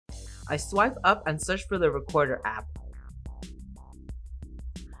I swipe up and search for the Recorder app.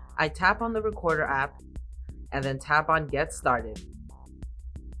 I tap on the Recorder app and then tap on Get Started.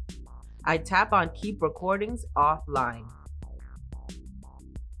 I tap on Keep Recordings Offline.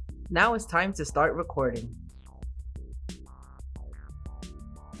 Now it's time to start recording.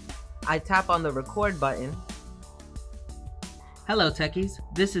 I tap on the Record button. Hello techies,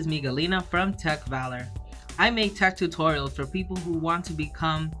 this is Miguelina from Tech Valor. I make tech tutorials for people who want to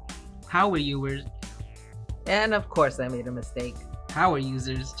become power users. And of course I made a mistake. Power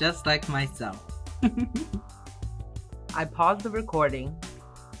users just like myself. I pause the recording.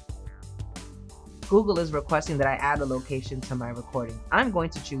 Google is requesting that I add a location to my recording. I'm going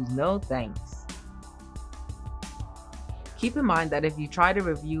to choose no thanks. Keep in mind that if you try to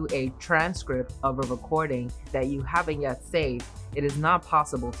review a transcript of a recording that you haven't yet saved, it is not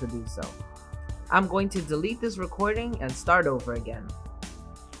possible to do so. I'm going to delete this recording and start over again.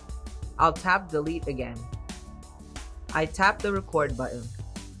 I'll tap delete again. I tap the record button.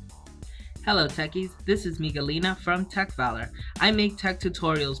 Hello techies, this is Miguelina from Tech Valor. I make tech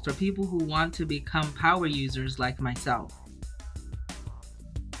tutorials for people who want to become power users like myself.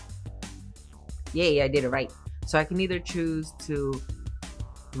 Yay, I did it right. So I can either choose to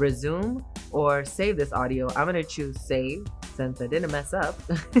resume or save this audio. I'm going to choose save since I didn't mess up.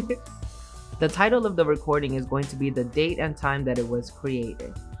 The title of the recording is going to be the date and time that it was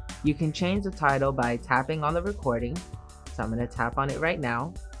created. You can change the title by tapping on the recording. So I'm going to tap on it right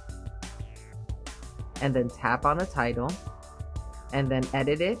now. And then tap on the title. And then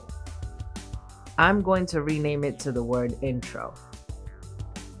edit it. I'm going to rename it to the word intro.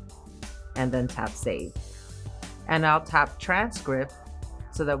 And then tap save. And I'll tap transcript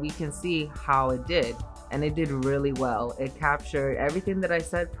so that we can see how it did. And it did really well. It captured everything that I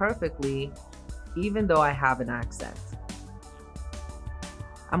said perfectly, even though I have an accent.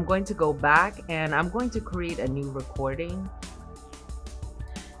 I'm going to go back and I'm going to create a new recording.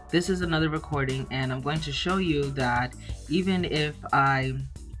 This is another recording and I'm going to show you that even if I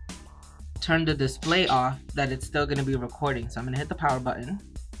turn the display off, that it's still going to be recording. So I'm going to hit the power button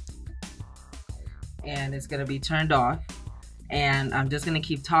and it's going to be turned off. And I'm just going to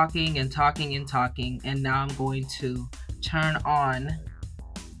keep talking and talking and talking. And now I'm going to turn on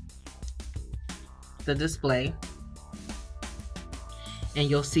the display. And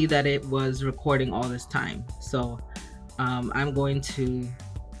you'll see that it was recording all this time. So I'm going to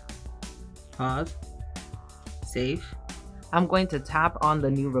pause, save. I'm going to tap on the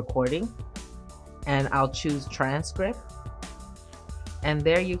new recording. And I'll choose transcript. And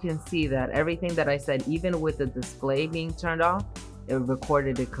there you can see that everything that I said, even with the display being turned off, it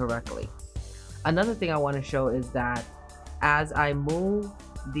recorded it correctly. Another thing I want to show is that as I move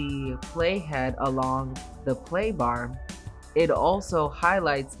the playhead along the play bar, it also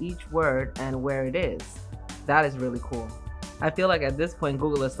highlights each word and where it is. That is really cool. I feel like at this point,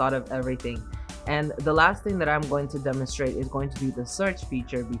 Google has thought of everything. And the last thing that I'm going to demonstrate is going to be the search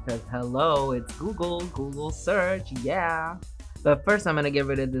feature because hello, it's Google search, yeah. But first I'm going to get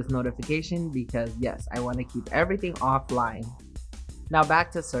rid of this notification because yes, I want to keep everything offline. Now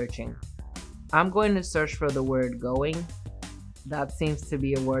back to searching. I'm going to search for the word going. That seems to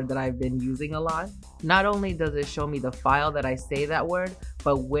be a word that I've been using a lot. Not only does it show me the file that I say that word,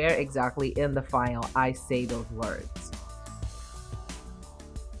 but where exactly in the file I say those words.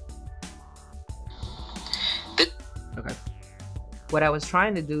 Okay. What I was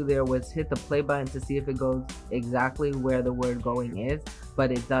trying to do there was hit the play button to see if it goes exactly where the word going is,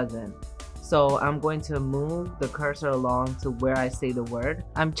 but it doesn't. So I'm going to move the cursor along to where I say the word.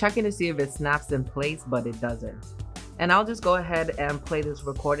 I'm checking to see if it snaps in place, but it doesn't. And I'll just go ahead and play this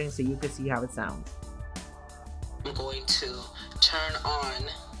recording so you can see how it sounds. I'm going to turn on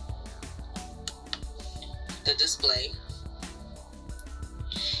the display.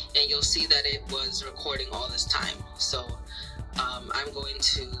 And you'll see that it was recording all this time. So I'm going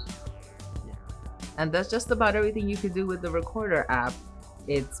to... And that's just about everything you can do with the Recorder app.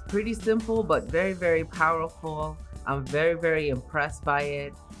 It's pretty simple, but very, very powerful. I'm very, very impressed by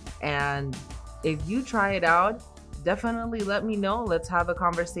it. And if you try it out, definitely let me know. Let's have a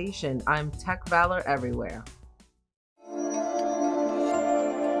conversation. I'm Tech Valor everywhere.